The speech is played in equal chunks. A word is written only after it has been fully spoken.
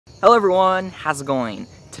Hello everyone, how's it going?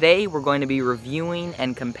 Today we're going to be reviewing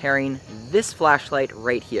and comparing this flashlight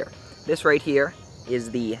right here. This right here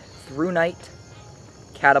is the Thrunite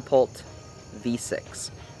Catapult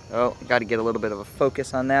V6. Oh, got to get a little bit of a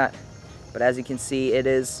focus on that. But as you can see, it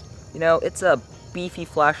is, it's a beefy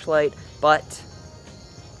flashlight, but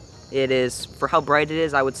it is, for how bright it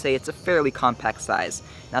is, I would say it's a fairly compact size.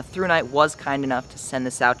 Now Thrunite was kind enough to send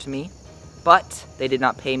this out to me, but they did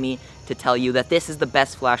not pay me to tell you that this is the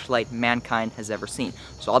best flashlight mankind has ever seen.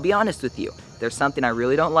 So I'll be honest with you, if there's something I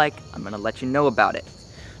really don't like, I'm gonna let you know about it.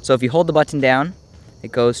 So if you hold the button down,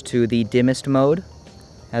 it goes to the dimmest mode.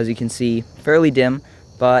 As you can see, fairly dim,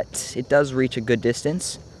 but it does reach a good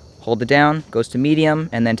distance. Hold it down, goes to medium,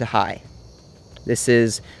 and then to high. This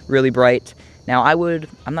is really bright. Now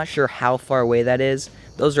I'm not sure how far away that is.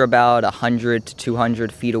 Those are about 100 to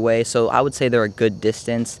 200 feet away, so I would say they're a good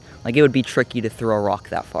distance. Like, it would be tricky to throw a rock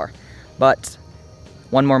that far. But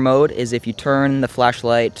one more mode is if you turn the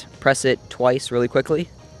flashlight, press it twice really quickly,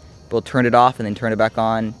 we'll turn it off and then turn it back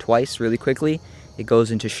on twice really quickly. It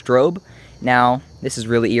goes into strobe. Now, this is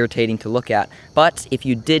really irritating to look at, but if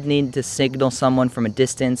you did need to signal someone from a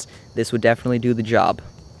distance, this would definitely do the job.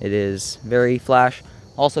 It is very flash.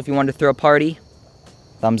 Also, if you wanted to throw a party,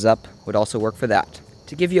 thumbs up would also work for that.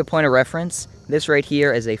 To give you a point of reference, this right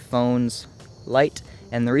here is a phone's light,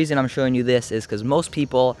 and the reason I'm showing you this is because most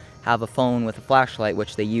people have a phone with a flashlight,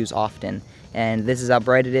 which they use often, and this is how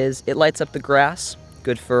bright it is. It lights up the grass,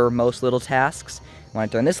 good for most little tasks. When I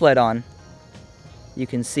turn this light on, you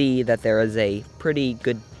can see that there is a pretty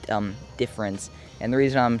good difference, and the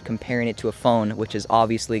reason I'm comparing it to a phone, which is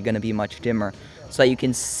obviously going to be much dimmer, so that you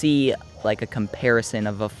can see like a comparison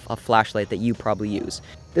of a flashlight that you probably use.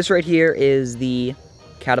 This right here is the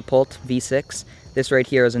Catapult V6. This right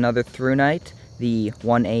here is another Thrunite, the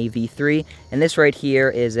 1A V3, and this right here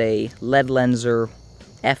is a lead lenser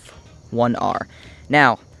F1R.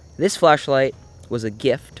 Now, this flashlight was a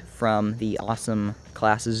gift from the awesome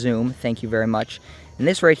class Zoom. Thank you very much. And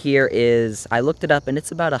this right here is, I looked it up, and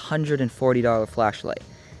it's about a $140 flashlight.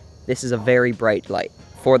 This is a very bright light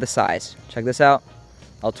for the size. Check this out.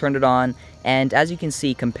 I'll turn it on, and as you can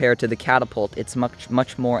see, compared to the Catapult, it's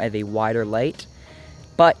much more of a wider light.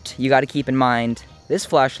 But you got to keep in mind, this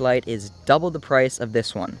flashlight is double the price of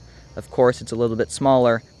this one. Of course, it's a little bit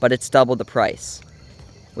smaller, but it's double the price.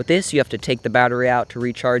 With this, you have to take the battery out to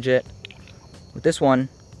recharge it. With this one,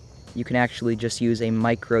 you can actually just use a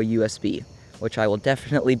micro USB, which I will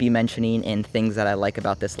definitely be mentioning in things that I like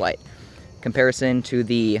about this light. Comparison to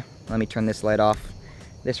the, let me turn this light off.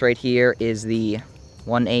 This right here is the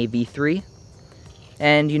 1A V3,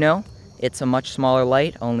 and it's a much smaller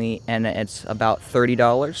light, and it's about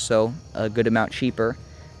 $30, so a good amount cheaper,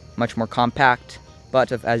 much more compact,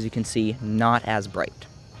 but as you can see, not as bright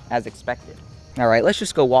as expected. Alright, let's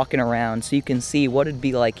just go walking around so you can see what it'd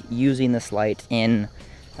be like using this light in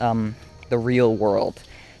the real world.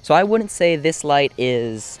 So I wouldn't say this light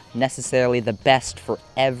is necessarily the best for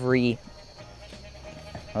every...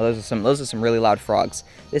 Oh, those are some really loud frogs.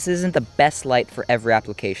 This isn't the best light for every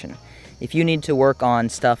application. If you need to work on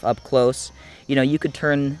stuff up close, you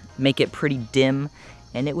could make it pretty dim,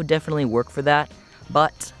 and it would definitely work for that,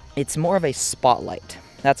 but it's more of a spotlight.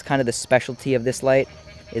 That's kind of the specialty of this light,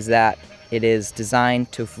 is that it is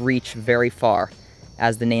designed to reach very far.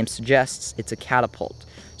 As the name suggests, it's a catapult.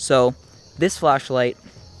 So this flashlight,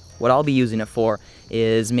 what I'll be using it for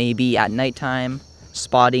is maybe at nighttime,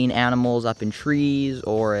 spotting animals up in trees,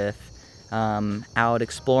 or if out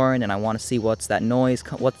exploring and I want to see what's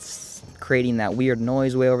creating that weird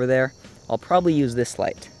noise way over there, I'll probably use this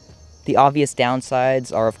light. The obvious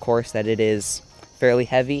downsides are, of course, that it is fairly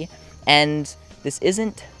heavy, and this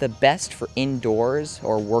isn't the best for indoors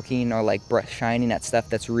or working or like shining at stuff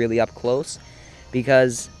that's really up close,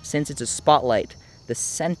 because since it's a spotlight, the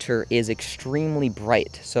center is extremely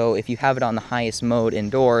bright. So if you have it on the highest mode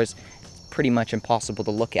indoors, pretty much impossible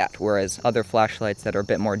to look at, whereas other flashlights that are a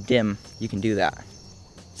bit more dim, you can do that.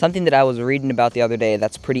 Something that I was reading about the other day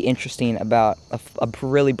that's pretty interesting about a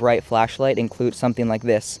really bright flashlight includes something like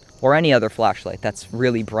this, or any other flashlight that's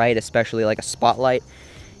really bright, especially like a spotlight,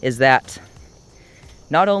 is that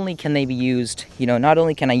not only can they be used, not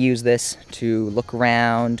only can I use this to look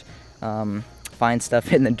around, find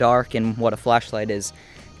stuff in the dark and what a flashlight is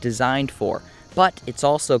designed for, but it's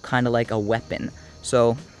also kind of like a weapon.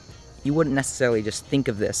 So you wouldn't necessarily just think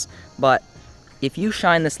of this, but if you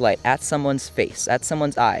shine this light at someone's face, at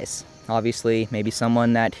someone's eyes, obviously maybe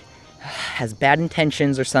someone that has bad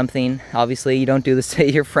intentions or something, obviously you don't do this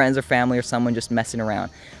to your friends or family or someone just messing around,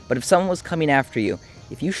 but if someone was coming after you,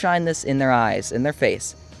 if you shine this in their eyes, in their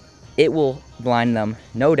face, it will blind them,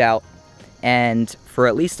 no doubt, and for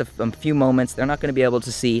at least a few moments, they're not going to be able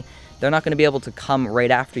to see. They're not going to be able to come right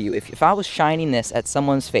after you. If I was shining this at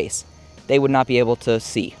someone's face, they would not be able to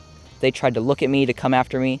see. If they tried to look at me to come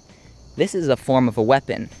after me, this is a form of a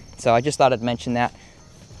weapon. So I just thought I'd mention that.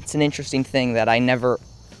 It's an interesting thing that I never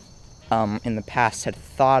in the past had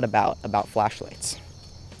thought about flashlights.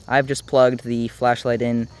 I've just plugged the flashlight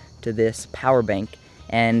in to this power bank,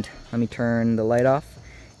 and let me turn the light off.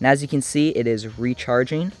 And as you can see, it is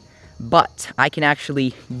recharging, but I can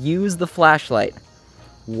actually use the flashlight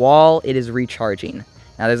while it is recharging.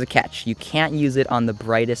 Now there's a catch. You can't use it on the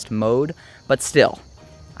brightest mode, but still,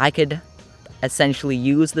 I could essentially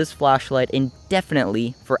use this flashlight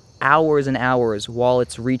indefinitely for hours and hours while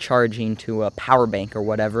it's recharging to a power bank or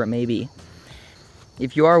whatever it may be.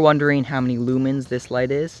 If you are wondering how many lumens this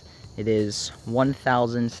light is, it is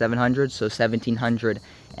 1,700, so 1,700.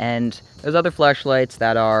 And there's other flashlights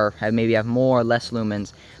that maybe have more or less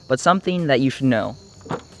lumens, but something that you should know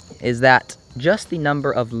is that just the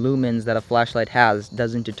number of lumens that a flashlight has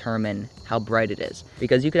doesn't determine how bright it is.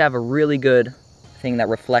 Because you could have a really good thing that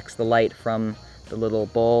reflects the light from the little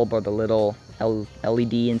bulb or the little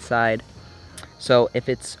LED inside. So if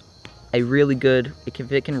it's a really good,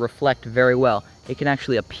 if it can reflect very well, it can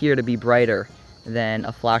actually appear to be brighter than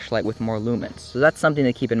a flashlight with more lumens. So that's something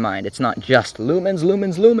to keep in mind. It's not just lumens,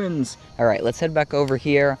 lumens, lumens. All right, let's head back over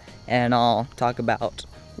here and I'll talk about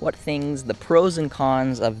the pros and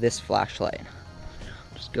cons of this flashlight.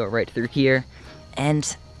 Just go right through here.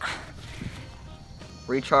 And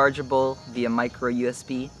rechargeable via micro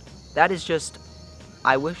USB. That is just,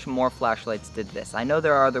 I wish more flashlights did this. I know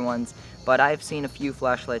there are other ones, but I've seen a few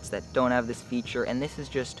flashlights that don't have this feature, and this is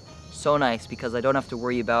just so nice because I don't have to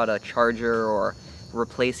worry about a charger or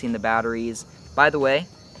replacing the batteries. By the way,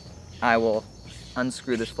 I will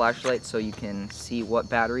unscrew this flashlight so you can see what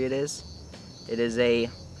battery it is. It is a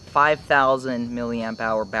 5,000 milliamp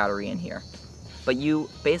hour battery in here. But you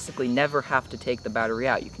basically never have to take the battery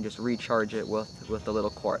out. You can just recharge it with the little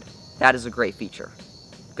cord. That is a great feature.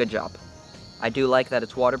 Good job. I do like that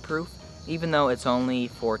it's waterproof. Even though it's only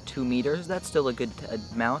for 2 meters, that's still a good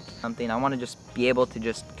amount. Something I want to just be able to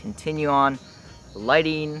just continue on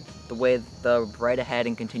lighting the right ahead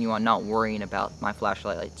and continue on not worrying about my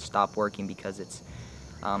flashlight stop working because it's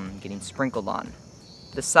getting sprinkled on.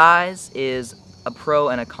 The size is a pro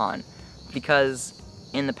and a con because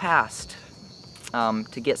in the past,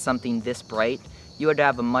 to get something this bright, you had to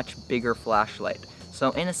have a much bigger flashlight.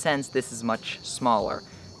 So in a sense, this is much smaller,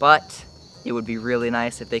 but it would be really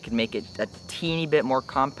nice if they could make it a teeny bit more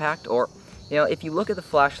compact. Or, you know, if you look at the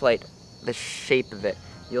flashlight, the shape of it,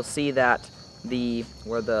 you'll see that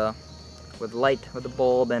where the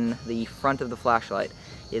bulb and the front of the flashlight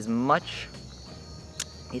is much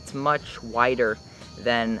wider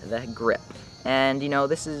than the grip. And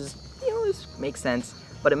this makes sense,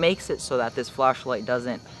 but it makes it so that this flashlight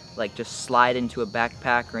doesn't like just slide into a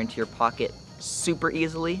backpack or into your pocket super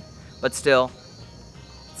easily, but still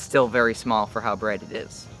very small for how bright it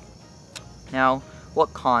is. Now,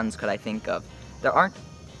 what cons could I think of? There aren't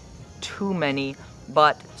too many,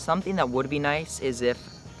 but something that would be nice is if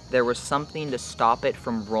there was something to stop it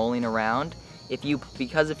from rolling around.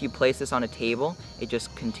 Because if you place this on a table, it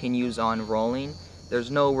just continues on rolling.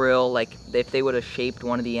 There's no real, if they would have shaped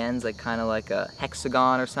one of the ends kind of like a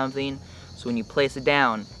hexagon or something, so when you place it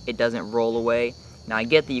down, it doesn't roll away. Now I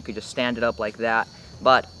get that you could just stand it up like that,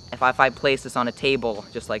 but if I place this on a table,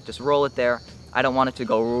 just roll it there, I don't want it to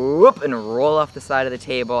go whoop and roll off the side of the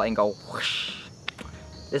table and go whoosh.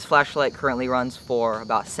 This flashlight currently runs for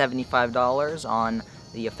about $75 on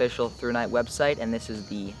the official Thrunite website, and this is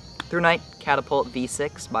the Thrunite Catapult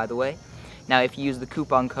V6, by the way. Now if you use the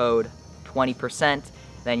coupon code 20%,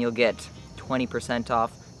 then you'll get 20%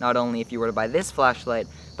 off, not only if you were to buy this flashlight,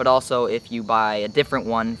 but also if you buy a different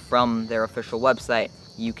one from their official website.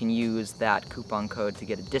 You can use that coupon code to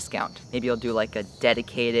get a discount. Maybe you'll do like a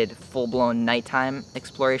dedicated full-blown nighttime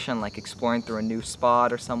exploration, like exploring through a new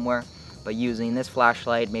spot or somewhere, but using this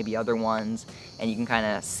flashlight, maybe other ones, and you can kind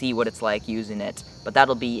of see what it's like using it, but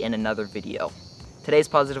that'll be in another video. Today's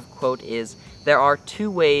positive quote is, there are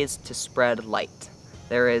 2 ways to spread light.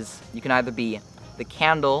 You can either be the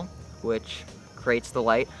candle, which creates the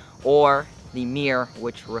light, or the mirror,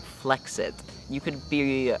 which reflects it. You could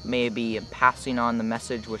be maybe passing on the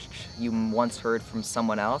message which you once heard from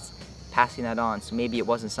someone else, passing that on. So maybe it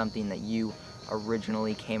wasn't something that you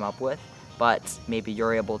originally came up with, but maybe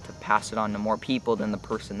you're able to pass it on to more people than the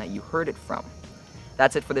person that you heard it from.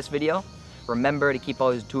 That's it for this video. Remember to keep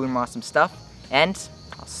always doing awesome stuff, and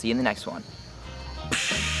I'll see you in the next one.